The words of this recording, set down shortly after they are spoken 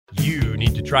You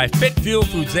need to try Fit Fuel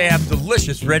Foods. They have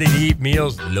delicious, ready-to-eat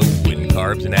meals, low in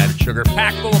carbs and added sugar,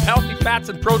 packed full of healthy fats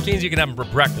and proteins. You can have them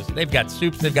for breakfast. They've got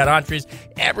soups, they've got entrees,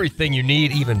 everything you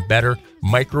need, even better.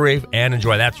 Microwave and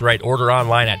enjoy. That's right. Order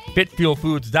online at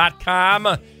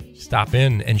fitfuelfoods.com. Stop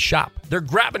in and shop. They're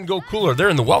grab-and-go cooler. They're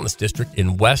in the Wellness District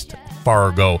in West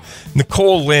Fargo.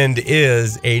 Nicole Lind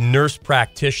is a nurse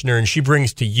practitioner, and she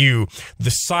brings to you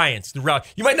the science, the reality.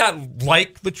 You might not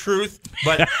like the truth,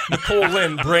 but Nicole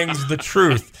Lind brings the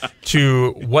truth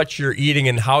to what you're eating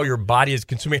and how your body is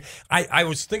consuming. I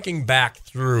was thinking back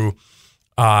through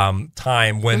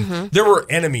time when there were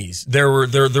enemies. There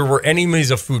were enemies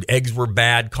of food. Eggs were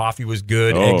bad. Coffee was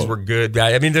good. Eggs were good.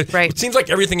 I mean, it seems like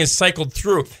everything is cycled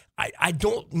through. I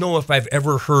don't know if I've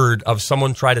ever heard of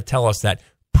someone try to tell us that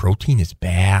protein is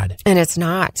bad. And it's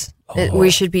not. We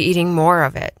should be eating more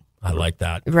of it. I like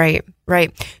that. Right.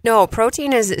 No,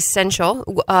 protein is essential.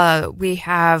 We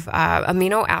have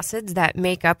amino acids that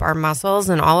make up our muscles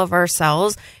and all of our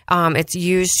cells. It's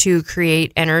used to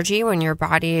create energy when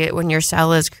your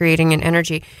cell is creating an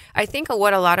energy. I think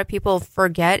what a lot of people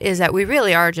forget is that we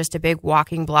really are just a big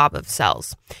walking blob of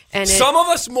cells. And some of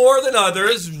us more than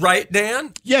others, right,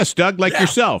 Dan? Yes, Doug, like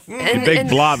yourself. A big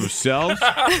blob of cells.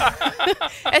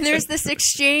 And there's this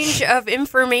exchange of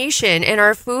information, and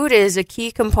our food is a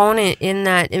key component in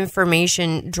that information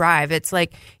drive. It's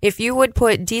like if you would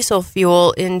put diesel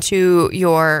fuel into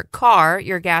your car,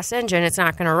 your gas engine, it's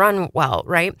not going to run well,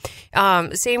 right?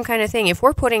 Same kind of thing. If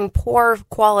we're putting poor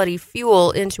quality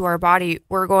fuel into our body,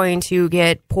 we're going to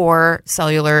get poor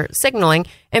cellular signaling,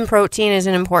 and protein is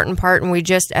an important part, and we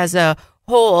just as a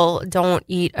whole don't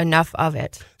eat enough of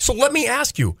it. So let me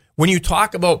ask you, when you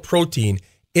talk about protein,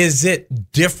 is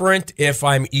it different if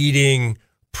I'm eating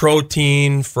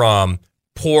protein from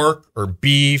pork or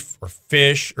beef or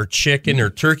fish or chicken or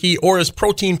turkey, or is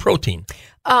protein?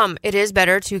 It is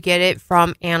better to get it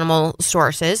from animal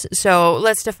sources. So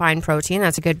let's define protein.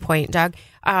 That's a good point, Doug.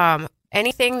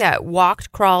 Anything that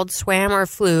walked, crawled, swam, or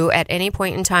flew at any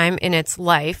point in time in its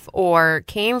life or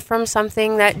came from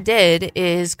something that did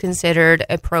is considered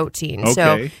a protein. Okay.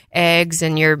 So eggs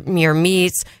and your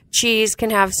meats, cheese can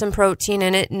have some protein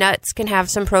in it. Nuts can have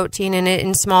some protein in it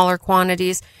in smaller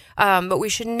quantities. But we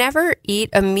should never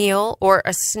eat a meal or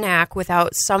a snack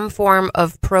without some form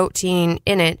of protein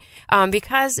in it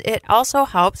because it also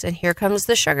helps, and here comes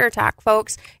the sugar talk,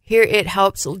 folks, here it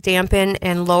helps dampen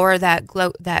and lower that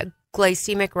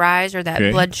glycemic rise or that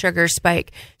blood sugar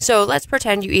spike. So let's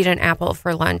pretend you eat an apple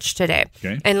for lunch today.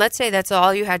 Okay. And let's say that's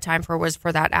all you had time for was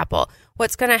for that apple.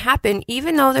 What's going to happen,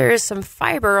 even though there is some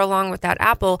fiber along with that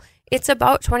apple, it's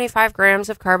about 25 grams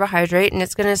of carbohydrate, and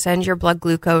it's going to send your blood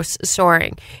glucose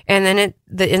soaring. And then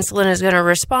the insulin is going to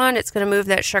respond. It's going to move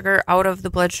that sugar out of the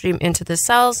bloodstream into the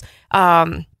cells.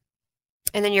 And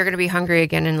then you're going to be hungry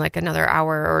again in like another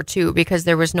hour or two because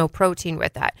there was no protein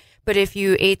with that. But if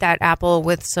you ate that apple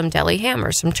with some deli ham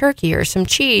or some turkey or some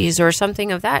cheese or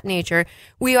something of that nature,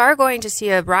 we are going to see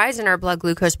a rise in our blood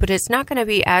glucose, but it's not going to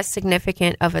be as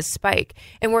significant of a spike.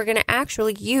 And we're going to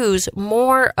actually use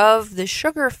more of the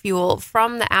sugar fuel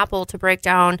from the apple to break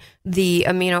down the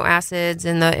amino acids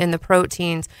and the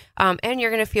proteins. And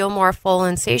you're going to feel more full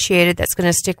and satiated. That's going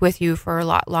to stick with you for a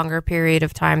lot longer period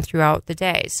of time throughout the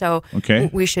day. So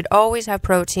we should always have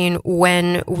protein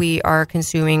when we are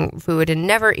consuming food and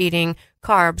never eating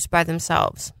carbs by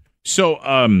themselves. So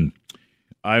I'm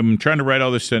trying to write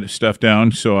all this stuff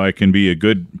down so I can be a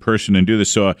good person and do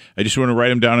this. So I just want to write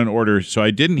them down in order. So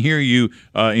I didn't hear you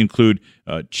include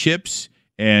chips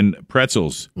and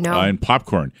pretzels and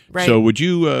popcorn. Right. So would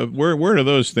you, where do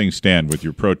those things stand with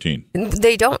your protein?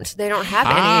 They don't have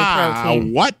any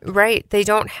protein. What? Right. They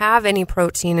don't have any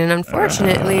protein. And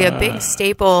unfortunately, a big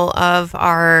staple of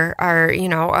our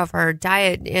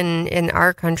diet in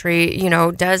our country,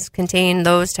 does contain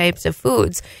those types of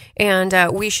foods.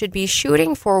 And we should be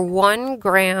shooting for 1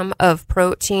 gram of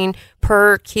protein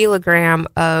per kilogram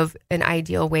of an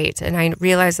ideal weight. And I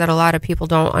realize that a lot of people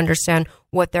don't understand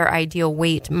what their ideal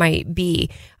weight might be.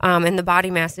 And the body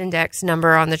mass index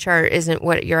number on the chart isn't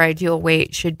what your ideal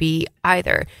weight should be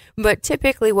either. But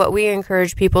typically what we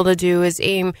encourage people to do is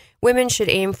women should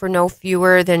aim for no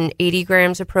fewer than 80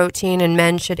 grams of protein, and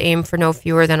men should aim for no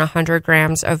fewer than 100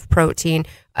 grams of protein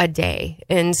a day.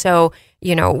 And so,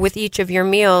 with each of your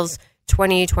meals,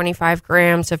 20, 25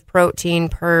 grams of protein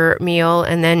per meal,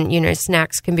 and then,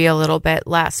 snacks can be a little bit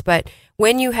less. But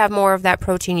when you have more of that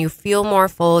protein, you feel more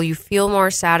full, you feel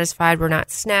more satisfied. We're not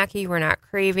snacky, we're not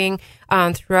craving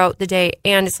throughout the day.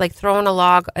 And it's like throwing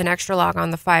an extra log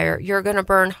on the fire. You're going to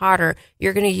burn hotter.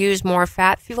 You're going to use more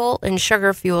fat fuel and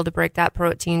sugar fuel to break that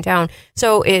protein down.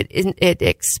 So it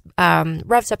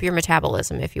revs up your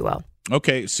metabolism, if you will.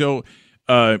 Okay, so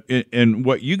and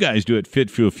what you guys do at Fit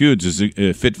Fuel Foods is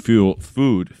Fit Fuel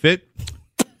Foods.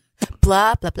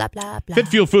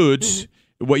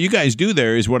 What you guys do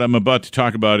there is what I'm about to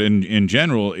talk about in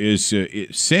general. Is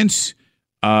since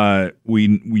we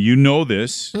know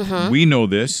this, we know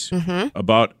this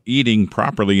about eating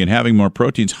properly and having more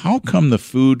proteins. How come the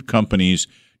food companies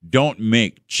don't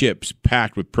make chips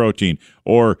packed with protein?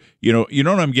 Or you know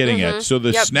what I'm getting at. So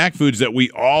the snack foods that we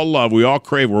all love, we all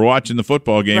crave. We're watching the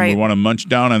football game. We want to munch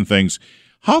down on things.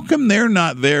 How come they're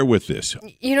not there with this?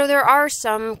 There are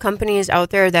some companies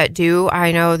out there that do.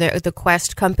 I know that the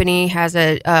Quest company has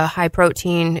a high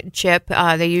protein chip.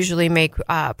 They usually make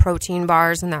protein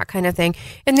bars and that kind of thing.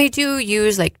 And they do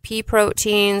use like pea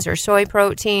proteins or soy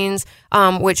proteins,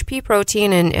 which pea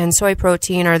protein and soy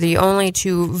protein are the only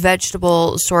two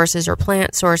vegetable sources or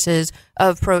plant sources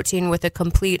of protein with a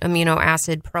complete amino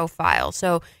acid profile.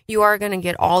 So you are going to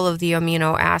get all of the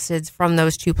amino acids from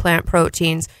those two plant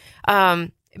proteins.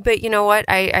 But you know what?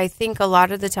 I think a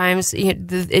lot of the times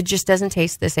it just doesn't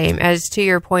taste the same. As to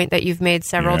your point that you've made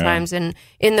several times in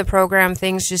the program,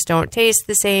 things just don't taste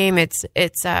the same.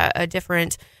 It's a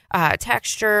different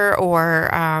texture or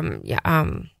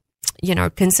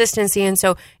consistency, and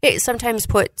so it sometimes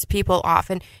puts people off.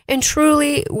 And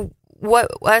truly, what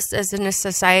us as a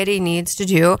society needs to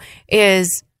do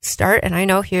is start, and I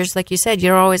know here's, like you said, you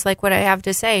don't always like what I have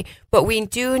to say, but we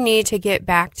do need to get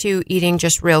back to eating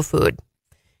just real food.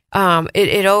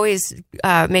 It always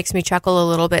makes me chuckle a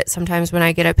little bit sometimes when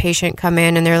I get a patient come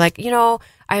in and they're like,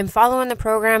 I'm following the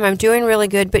program, I'm doing really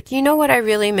good, but you know what I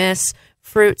really miss?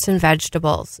 Fruits and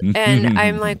vegetables. And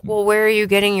I'm like, well, where are you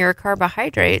getting your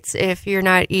carbohydrates if you're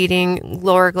not eating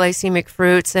lower glycemic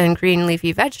fruits and green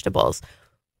leafy vegetables?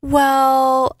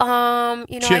 Well,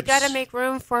 I got to make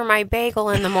room for my bagel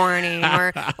in the morning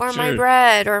or my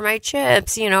bread or my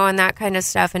chips, and that kind of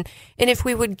stuff. And if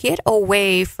we would get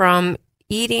away from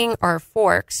eating our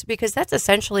forks, because that's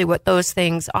essentially what those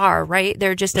things are, right?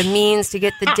 They're just a means to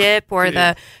get the dip or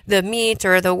the meat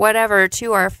or the whatever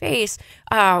to our face.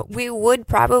 We would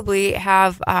probably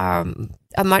have a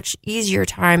much easier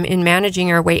time in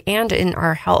managing our weight and in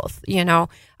our health,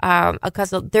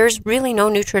 because there's really no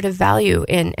nutritive value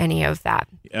in any of that.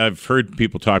 I've heard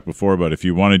people talk before about if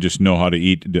you want to just know how to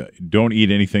eat, don't eat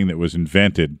anything that was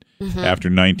invented after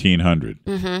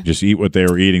 1900. Just eat what they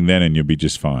were eating then and you'll be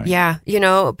just fine. Yeah.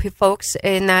 Folks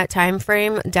in that time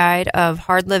frame died of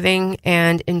hard living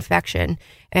and infection.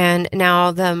 And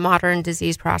now the modern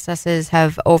disease processes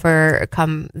have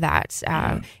overcome that.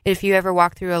 If you ever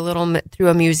walk through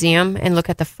a museum and look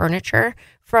at the furniture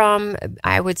from,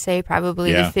 I would say,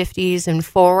 probably the 50s and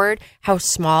forward, how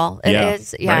small it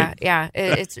is. Yeah, right. Yeah.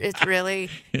 It's really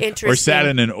interesting. Or sat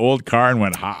in an old car and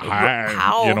went,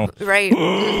 how? Right.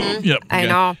 Yep. I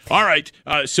know. All right.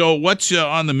 So what's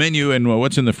on the menu and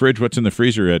what's in the fridge? What's in the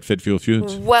freezer at Fit Fuel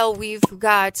Foods? Well, we've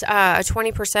got a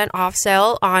 20% off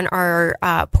sale on our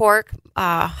pork,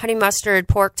 honey mustard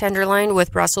pork tenderloin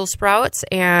with Brussels sprouts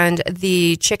and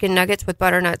the chicken nuggets with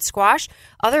butternut squash.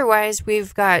 Otherwise,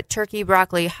 we've got turkey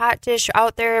broccoli hot dish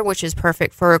out there, which is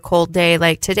perfect for a cold day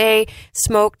like today.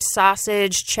 Smoked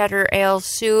sausage, cheddar ale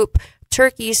soup,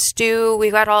 turkey stew.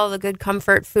 We got all the good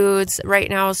comfort foods. Right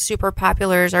now, super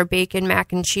popular is our bacon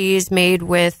mac and cheese made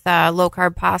with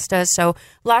low-carb pasta. So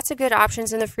lots of good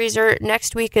options in the freezer.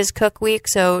 Next week is Cook Week,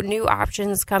 so new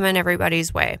options coming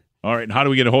everybody's way. All right. And how do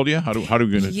we get a hold of you? How do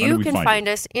we You can find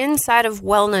us inside of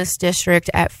Wellness District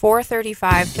at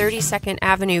 435 32nd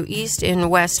Avenue East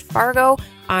in West Fargo.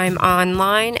 I'm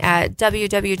online at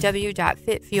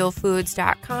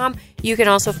www.fitfuelfoods.com. You can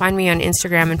also find me on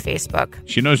Instagram and Facebook.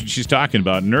 She knows what she's talking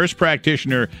about. Nurse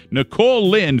practitioner Nicole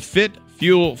Lind, Fit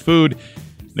Fuel Food.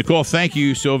 Nicole, thank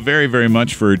you so very, very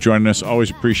much for joining us.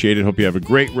 Always appreciate it. Hope you have a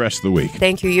great rest of the week.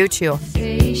 Thank you. You too.